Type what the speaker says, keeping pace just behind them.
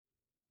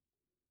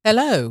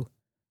Hello,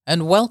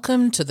 and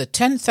welcome to the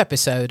 10th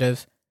episode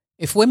of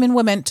If Women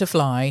Were Meant to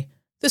Fly,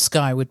 the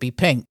Sky Would Be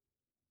Pink.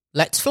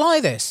 Let's fly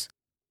this!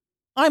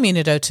 I'm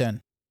Enid O'Turn.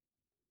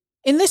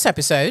 In this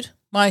episode,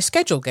 my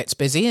schedule gets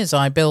busy as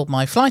I build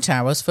my flight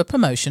hours for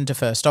promotion to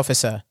First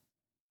Officer.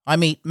 I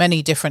meet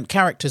many different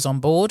characters on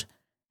board,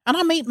 and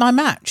I meet my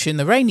match in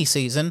the rainy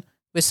season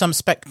with some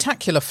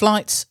spectacular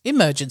flights,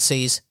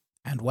 emergencies,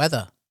 and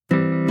weather.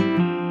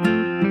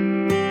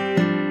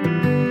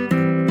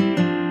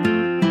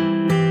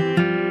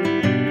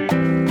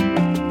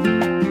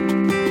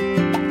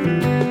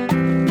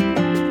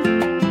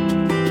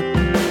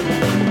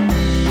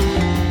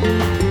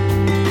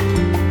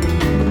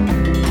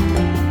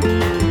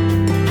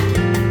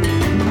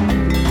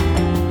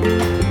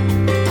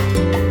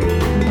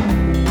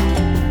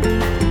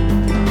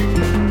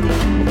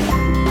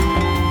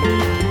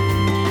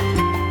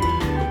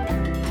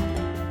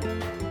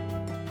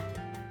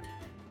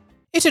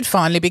 It had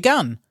finally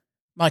begun.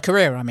 My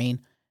career, I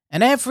mean.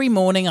 And every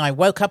morning I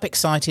woke up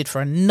excited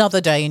for another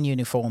day in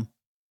uniform.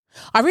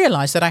 I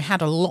realised that I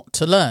had a lot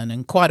to learn,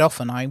 and quite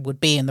often I would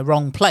be in the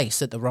wrong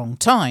place at the wrong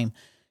time,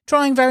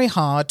 trying very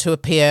hard to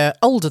appear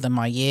older than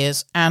my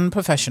years and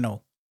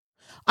professional.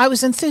 I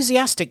was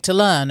enthusiastic to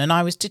learn, and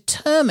I was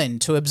determined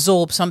to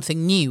absorb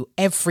something new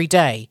every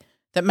day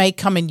that may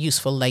come in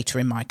useful later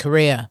in my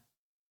career.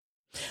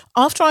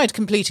 After I had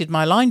completed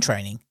my line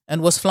training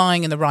and was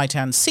flying in the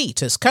right-hand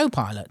seat as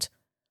co-pilot,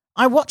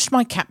 I watched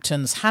my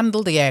captains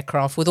handle the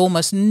aircraft with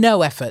almost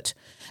no effort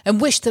and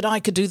wished that I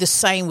could do the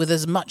same with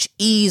as much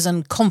ease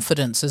and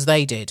confidence as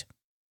they did.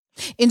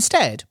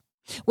 Instead,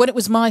 when it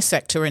was my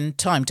sector and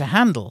time to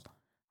handle,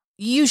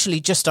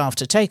 usually just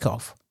after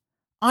takeoff,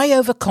 I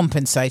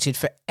overcompensated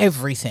for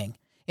everything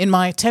in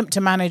my attempt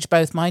to manage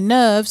both my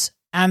nerves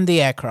and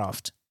the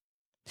aircraft.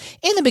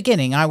 In the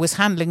beginning, I was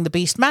handling the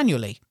beast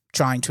manually,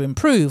 trying to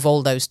improve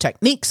all those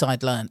techniques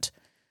I'd learnt.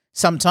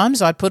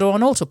 Sometimes I'd put her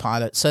on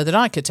autopilot so that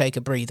I could take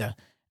a breather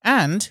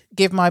and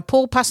give my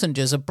poor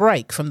passengers a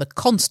break from the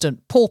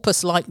constant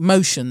porpoise-like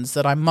motions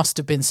that I must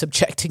have been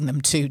subjecting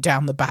them to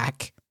down the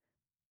back.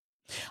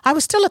 I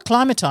was still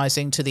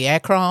acclimatising to the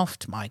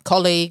aircraft, my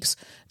colleagues,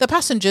 the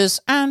passengers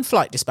and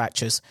flight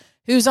dispatchers,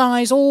 whose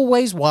eyes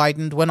always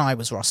widened when I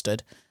was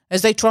rostered,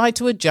 as they tried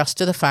to adjust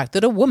to the fact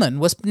that a woman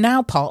was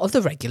now part of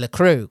the regular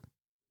crew.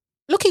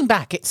 Looking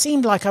back, it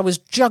seemed like I was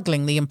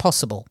juggling the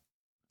impossible.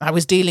 I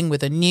was dealing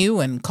with a new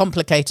and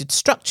complicated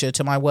structure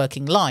to my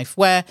working life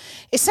where,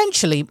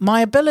 essentially,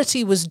 my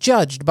ability was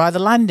judged by the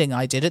landing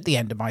I did at the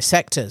end of my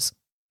sectors.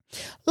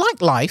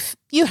 Like life,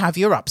 you have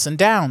your ups and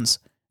downs.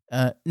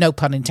 No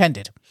pun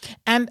intended.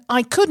 And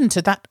I couldn't,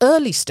 at that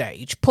early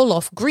stage, pull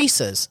off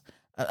greasers,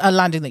 a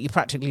landing that you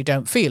practically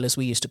don't feel, as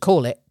we used to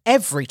call it,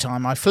 every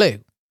time I flew.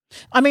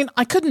 I mean,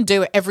 I couldn't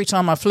do it every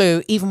time I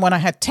flew, even when I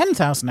had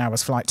 10,000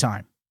 hours flight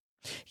time.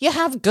 You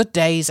have good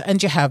days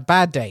and you have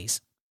bad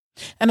days.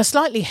 And a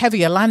slightly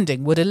heavier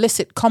landing would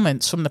elicit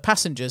comments from the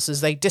passengers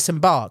as they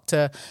disembarked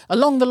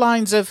along the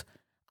lines of,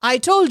 "I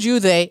told you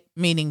they,"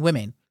 meaning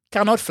women,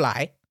 "cannot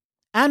fly."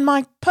 And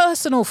my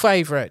personal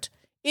favourite,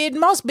 "It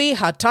must be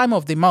her time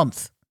of the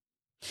month."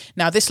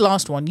 Now, this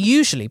last one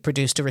usually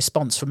produced a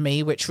response from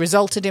me which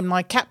resulted in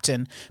my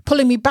captain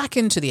pulling me back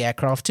into the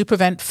aircraft to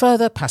prevent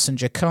further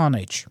passenger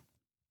carnage.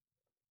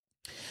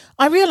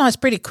 I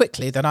realised pretty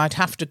quickly that I'd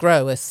have to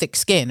grow a thick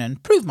skin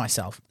and prove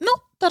myself,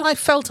 not that I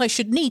felt I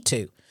should need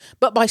to,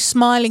 but by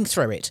smiling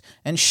through it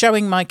and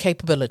showing my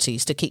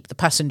capabilities to keep the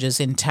passengers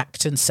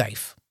intact and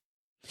safe.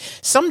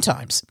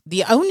 Sometimes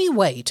the only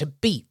way to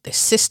beat this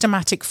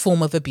systematic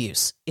form of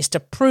abuse is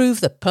to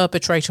prove the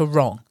perpetrator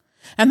wrong,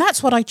 and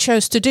that's what I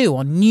chose to do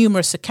on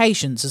numerous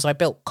occasions as I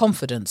built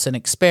confidence and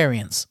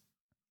experience.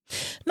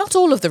 Not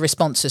all of the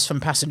responses from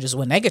passengers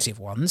were negative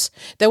ones.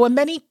 There were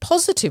many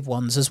positive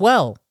ones as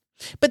well.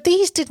 But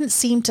these didn't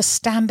seem to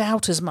stand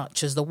out as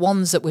much as the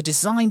ones that were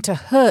designed to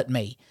hurt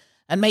me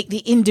and make the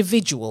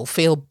individual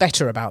feel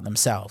better about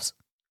themselves.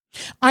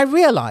 I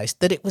realised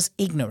that it was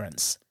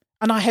ignorance,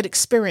 and I had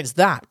experienced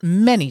that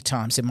many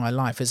times in my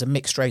life as a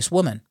mixed-race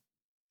woman.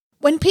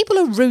 When people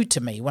are rude to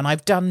me when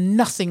I've done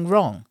nothing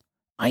wrong,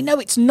 I know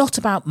it's not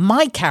about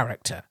my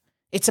character,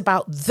 it's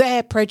about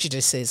their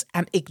prejudices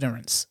and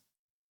ignorance.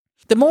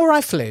 The more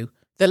I flew,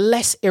 the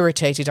less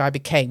irritated I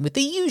became with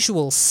the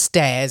usual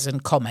stares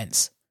and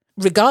comments.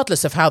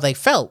 Regardless of how they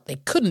felt, they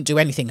couldn't do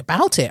anything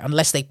about it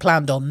unless they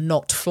planned on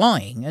not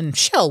flying, and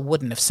Shell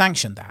wouldn't have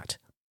sanctioned that.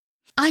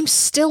 I'm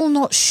still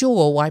not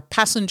sure why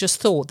passengers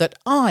thought that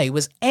I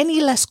was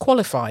any less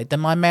qualified than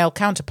my male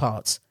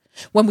counterparts,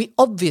 when we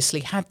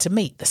obviously had to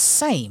meet the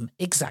same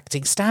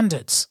exacting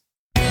standards.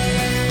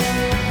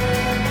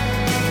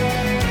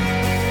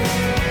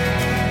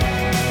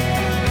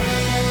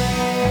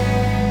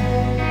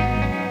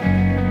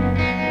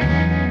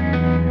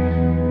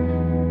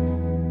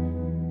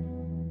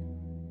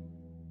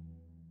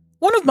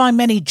 One of my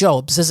many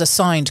jobs as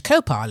assigned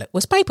co-pilot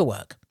was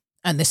paperwork,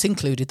 and this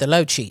included the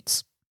load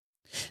sheets.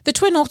 The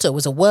Twin Otter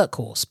was a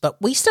workhorse,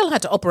 but we still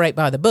had to operate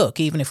by the book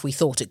even if we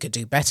thought it could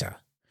do better.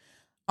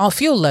 Our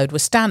fuel load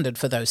was standard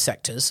for those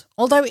sectors,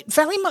 although it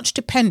very much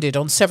depended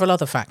on several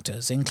other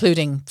factors,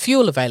 including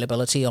fuel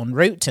availability en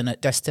route and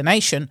at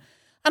destination,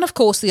 and of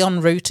course the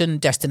en route and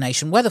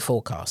destination weather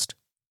forecast.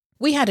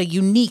 We had a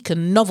unique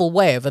and novel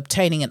way of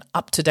obtaining an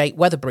up-to-date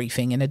weather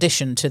briefing in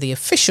addition to the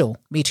official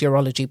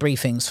meteorology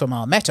briefings from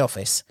our Met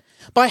Office,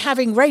 by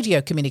having radio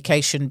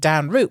communication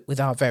en route with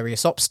our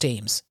various ops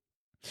teams.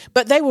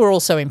 But they were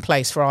also in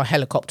place for our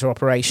helicopter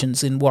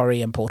operations in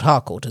Warri and Port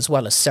Harcourt, as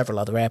well as several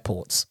other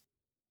airports.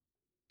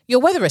 Your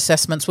weather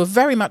assessments were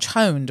very much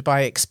honed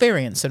by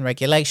experience and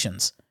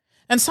regulations,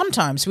 and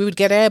sometimes we would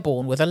get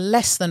airborne with a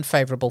less than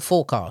favourable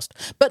forecast,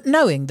 but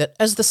knowing that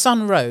as the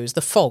sun rose,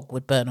 the fog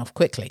would burn off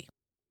quickly.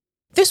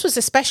 This was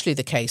especially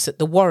the case at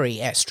the Warri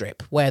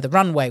airstrip, where the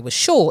runway was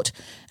short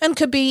and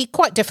could be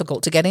quite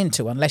difficult to get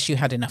into unless you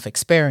had enough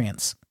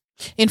experience.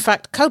 In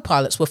fact,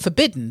 co-pilots were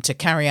forbidden to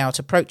carry out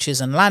approaches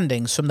and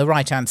landings from the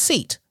right-hand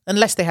seat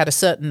unless they had a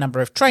certain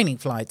number of training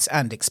flights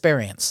and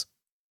experience.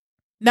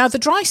 Now, the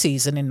dry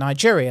season in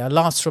Nigeria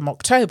lasts from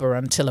October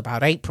until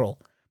about April,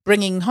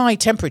 bringing high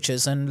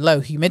temperatures and low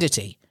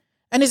humidity,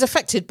 and is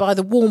affected by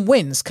the warm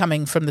winds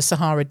coming from the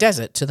Sahara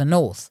Desert to the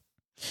north.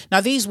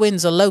 Now, these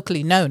winds are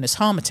locally known as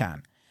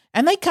harmattan,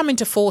 and they come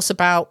into force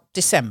about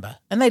December,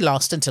 and they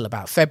last until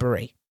about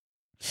February.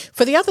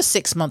 For the other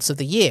 6 months of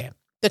the year,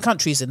 the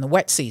country's in the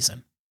wet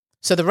season.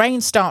 So the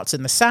rain starts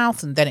in the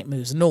south and then it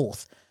moves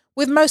north,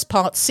 with most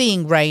parts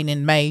seeing rain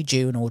in May,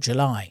 June or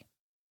July.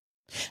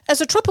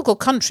 As a tropical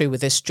country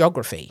with this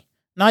geography,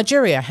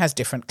 Nigeria has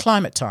different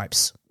climate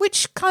types,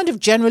 which kind of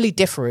generally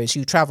differ as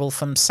you travel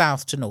from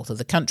south to north of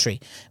the country,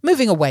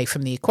 moving away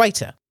from the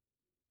equator.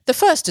 The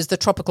first is the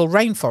tropical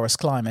rainforest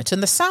climate,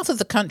 and the south of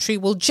the country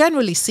will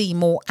generally see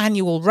more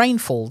annual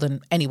rainfall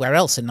than anywhere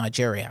else in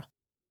Nigeria.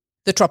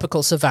 The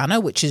tropical savanna,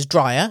 which is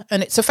drier,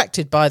 and it's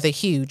affected by the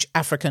huge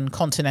African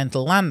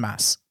continental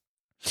landmass.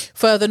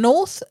 Further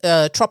north,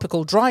 a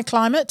tropical dry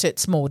climate,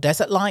 it's more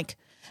desert-like,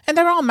 and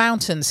there are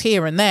mountains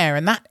here and there,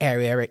 and that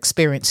area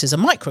experiences a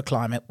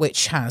microclimate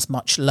which has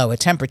much lower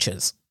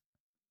temperatures.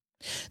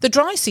 The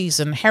dry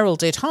season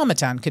heralded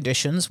harmattan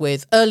conditions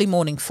with early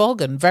morning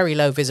fog and very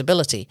low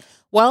visibility,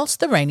 whilst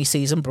the rainy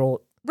season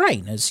brought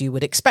rain, as you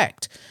would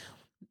expect,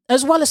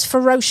 as well as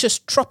ferocious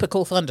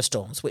tropical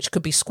thunderstorms, which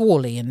could be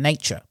squally in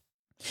nature.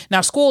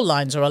 Now, squall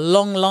lines are a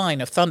long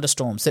line of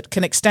thunderstorms that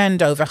can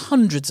extend over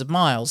hundreds of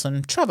miles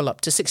and travel up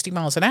to 60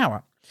 miles an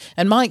hour,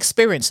 and my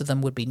experience of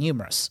them would be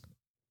numerous.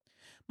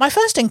 My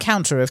first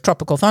encounter of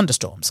tropical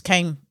thunderstorms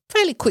came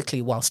fairly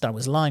quickly whilst I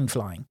was line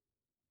flying.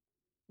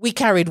 We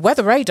carried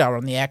weather radar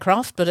on the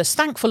aircraft, but as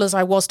thankful as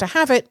I was to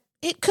have it,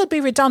 it could be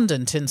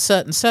redundant in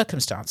certain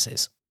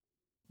circumstances.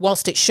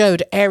 Whilst it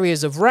showed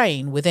areas of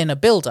rain within a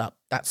build-up,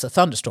 that's a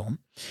thunderstorm,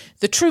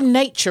 the true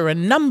nature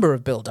and number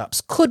of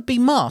build-ups could be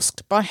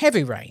masked by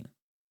heavy rain.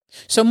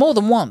 So more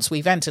than once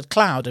we've entered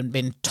cloud and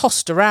been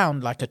tossed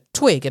around like a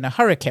twig in a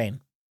hurricane.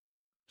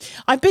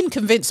 I've been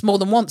convinced more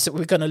than once that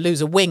we're going to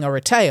lose a wing or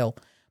a tail,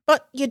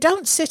 but you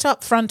don't sit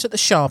up front at the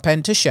sharp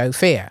end to show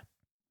fear.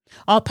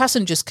 Our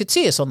passengers could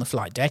see us on the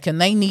flight deck, and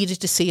they needed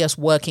to see us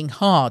working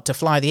hard to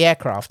fly the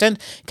aircraft and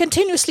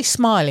continuously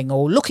smiling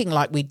or looking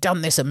like we'd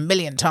done this a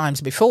million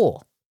times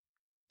before.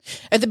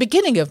 At the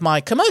beginning of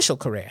my commercial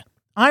career,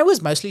 I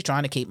was mostly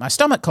trying to keep my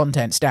stomach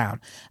contents down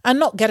and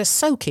not get a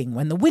soaking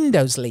when the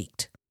windows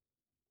leaked.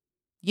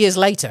 Years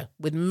later,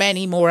 with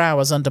many more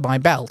hours under my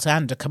belt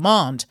and a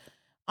command,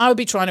 I would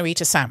be trying to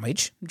eat a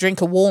sandwich, drink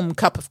a warm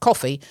cup of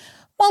coffee,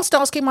 whilst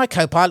asking my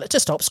co-pilot to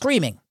stop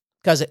screaming,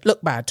 because it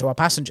looked bad to our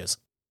passengers.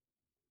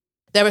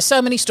 There are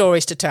so many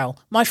stories to tell.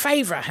 My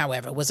favourite,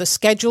 however, was a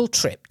scheduled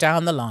trip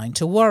down the line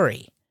to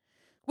Warri.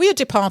 We had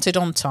departed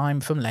on time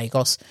from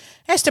Lagos,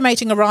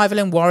 estimating arrival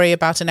in Warri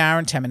about an hour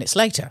and 10 minutes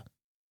later.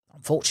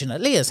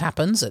 Unfortunately, as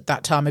happens at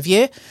that time of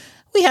year,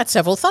 we had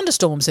several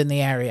thunderstorms in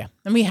the area,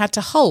 and we had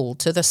to hold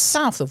to the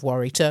south of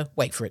Warri to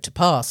wait for it to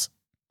pass.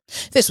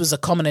 This was a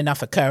common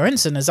enough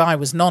occurrence, and as I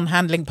was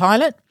non-handling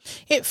pilot,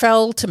 it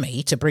fell to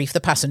me to brief the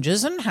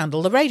passengers and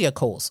handle the radio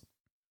calls.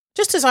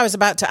 Just as I was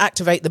about to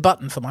activate the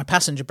button for my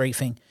passenger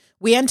briefing,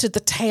 we entered the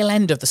tail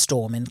end of the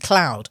storm in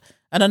cloud,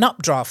 and an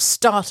updraft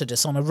started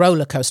us on a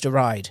roller coaster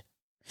ride.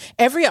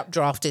 Every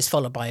updraft is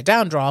followed by a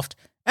downdraft,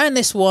 and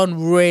this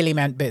one really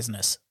meant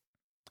business.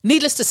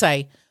 Needless to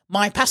say,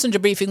 my passenger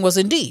briefing was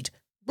indeed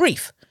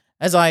brief,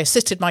 as I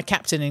assisted my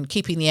captain in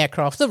keeping the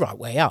aircraft the right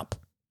way up.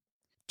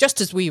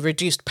 Just as we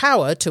reduced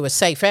power to a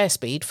safe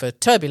airspeed for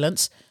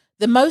turbulence,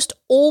 the most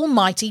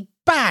almighty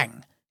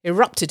bang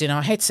erupted in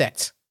our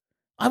headsets.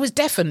 I was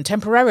deafened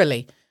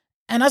temporarily,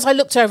 and as I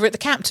looked over at the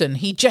captain,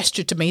 he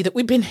gestured to me that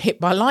we'd been hit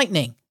by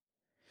lightning.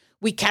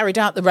 We carried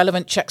out the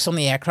relevant checks on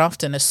the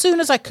aircraft, and as soon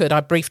as I could, I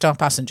briefed our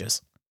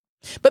passengers.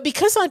 But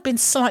because I'd been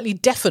slightly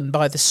deafened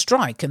by the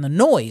strike and the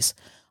noise,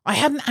 I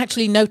hadn't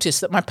actually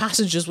noticed that my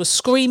passengers were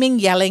screaming,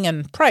 yelling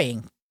and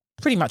praying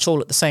pretty much all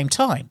at the same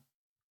time.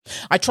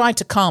 I tried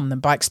to calm them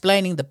by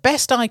explaining the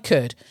best I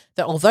could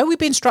that although we'd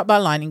been struck by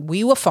lightning,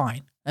 we were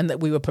fine and that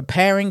we were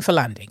preparing for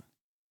landing.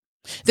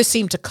 This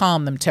seemed to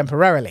calm them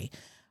temporarily,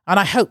 and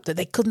I hoped that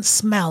they couldn't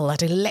smell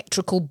that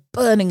electrical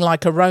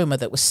burning-like aroma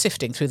that was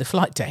sifting through the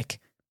flight deck.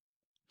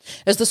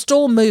 As the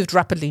storm moved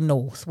rapidly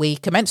north, we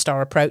commenced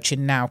our approach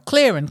in now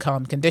clear and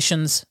calm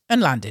conditions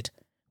and landed,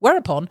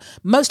 whereupon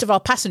most of our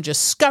passengers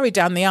scurried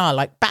down the aisle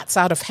like bats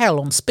out of hell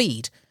on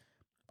speed.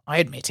 I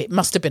admit it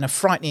must have been a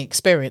frightening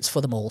experience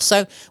for them all,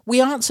 so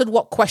we answered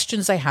what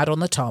questions they had on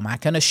the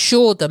tarmac and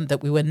assured them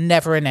that we were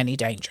never in any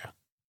danger.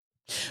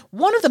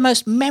 One of the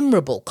most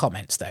memorable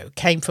comments, though,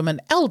 came from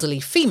an elderly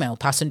female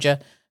passenger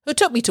who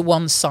took me to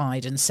one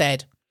side and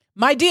said,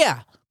 "My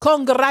dear,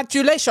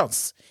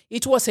 congratulations!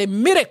 It was a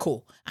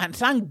miracle, and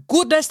thank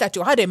goodness that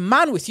you had a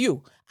man with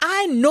you.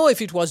 I know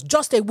if it was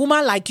just a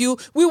woman like you,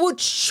 we would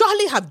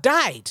surely have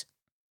died."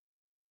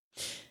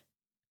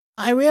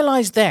 I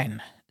realised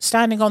then,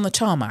 standing on the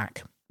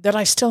tarmac, that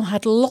I still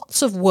had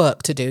lots of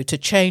work to do to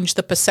change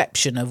the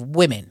perception of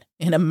women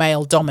in a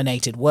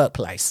male-dominated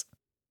workplace.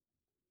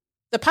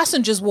 The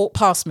passengers walked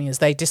past me as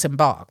they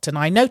disembarked, and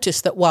I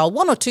noticed that while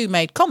one or two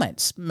made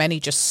comments, many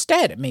just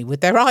stared at me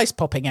with their eyes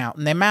popping out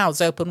and their mouths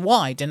open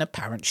wide in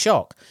apparent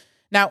shock.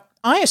 Now,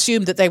 I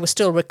assumed that they were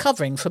still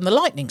recovering from the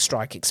lightning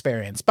strike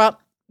experience, but,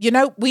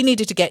 we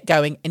needed to get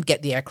going and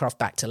get the aircraft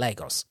back to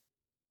Lagos.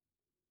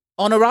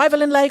 On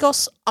arrival in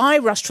Lagos, I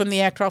rushed from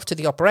the aircraft to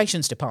the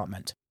operations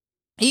department.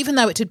 Even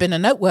though it had been a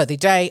noteworthy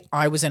day,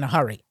 I was in a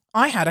hurry.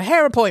 I had a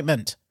hair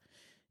appointment.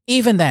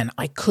 Even then,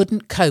 I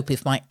couldn't cope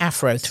if my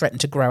afro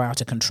threatened to grow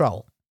out of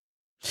control.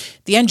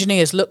 The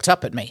engineers looked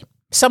up at me.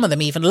 Some of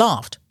them even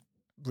laughed.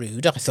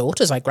 Rude, I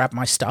thought, as I grabbed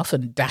my stuff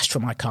and dashed for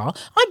my car.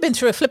 I've been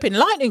through a flipping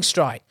lightning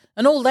strike,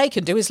 and all they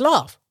can do is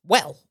laugh.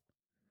 Well,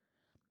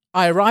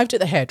 I arrived at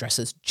the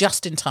hairdresser's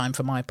just in time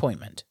for my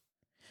appointment.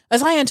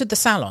 As I entered the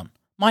salon,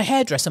 my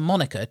hairdresser,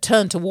 Monica,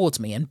 turned towards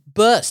me and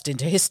burst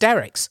into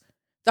hysterics.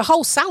 The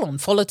whole salon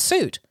followed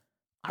suit.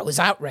 I was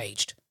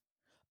outraged.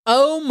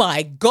 "Oh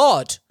my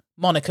God!"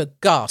 Monica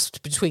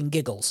gasped between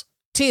giggles,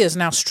 tears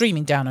now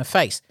streaming down her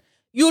face.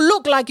 "You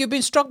look like you've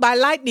been struck by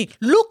lightning.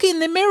 Look in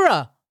the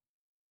mirror."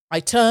 I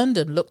turned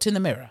and looked in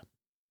the mirror.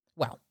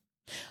 Well,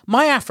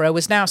 my afro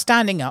was now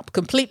standing up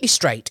completely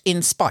straight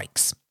in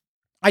spikes.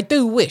 I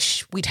do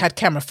wish we'd had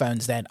camera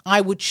phones then.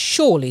 I would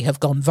surely have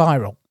gone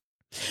viral.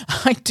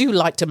 I do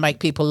like to make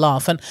people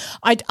laugh, and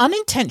I'd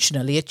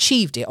unintentionally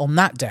achieved it on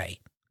that day.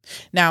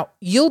 Now,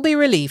 you'll be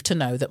relieved to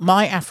know that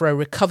my afro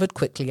recovered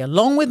quickly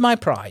along with my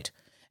pride,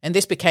 and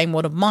this became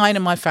one of mine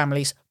and my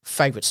family's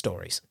favourite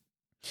stories.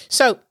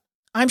 So,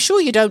 I'm sure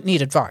you don't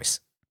need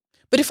advice,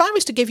 but if I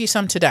was to give you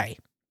some today,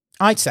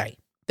 I'd say,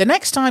 the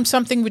next time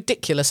something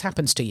ridiculous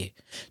happens to you,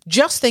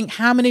 just think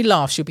how many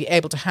laughs you'll be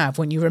able to have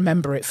when you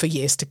remember it for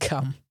years to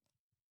come.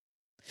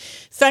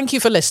 Thank you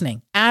for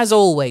listening. As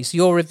always,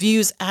 your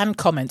reviews and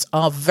comments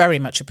are very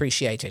much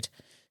appreciated.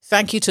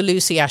 Thank you to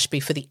Lucy Ashby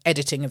for the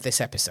editing of this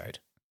episode.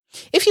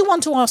 If you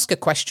want to ask a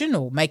question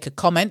or make a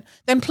comment,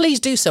 then please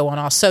do so on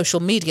our social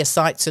media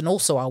sites and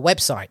also our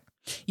website.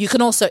 You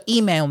can also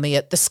email me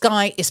at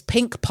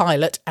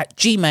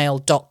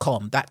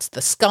theskyIspinkpilot@gmail.com. That's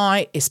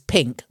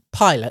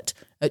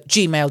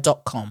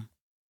theskyIspinkpilot@gmail.com.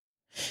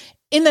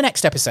 In the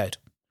next episode,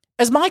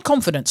 as my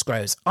confidence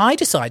grows, I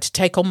decide to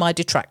take on my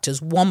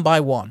detractors one by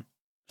one.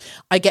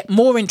 I get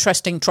more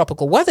interesting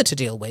tropical weather to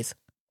deal with,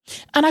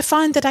 and I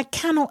find that I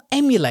cannot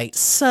emulate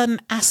certain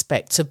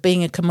aspects of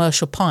being a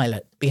commercial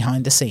pilot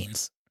behind the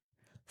scenes.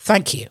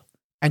 Thank you,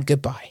 and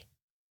goodbye.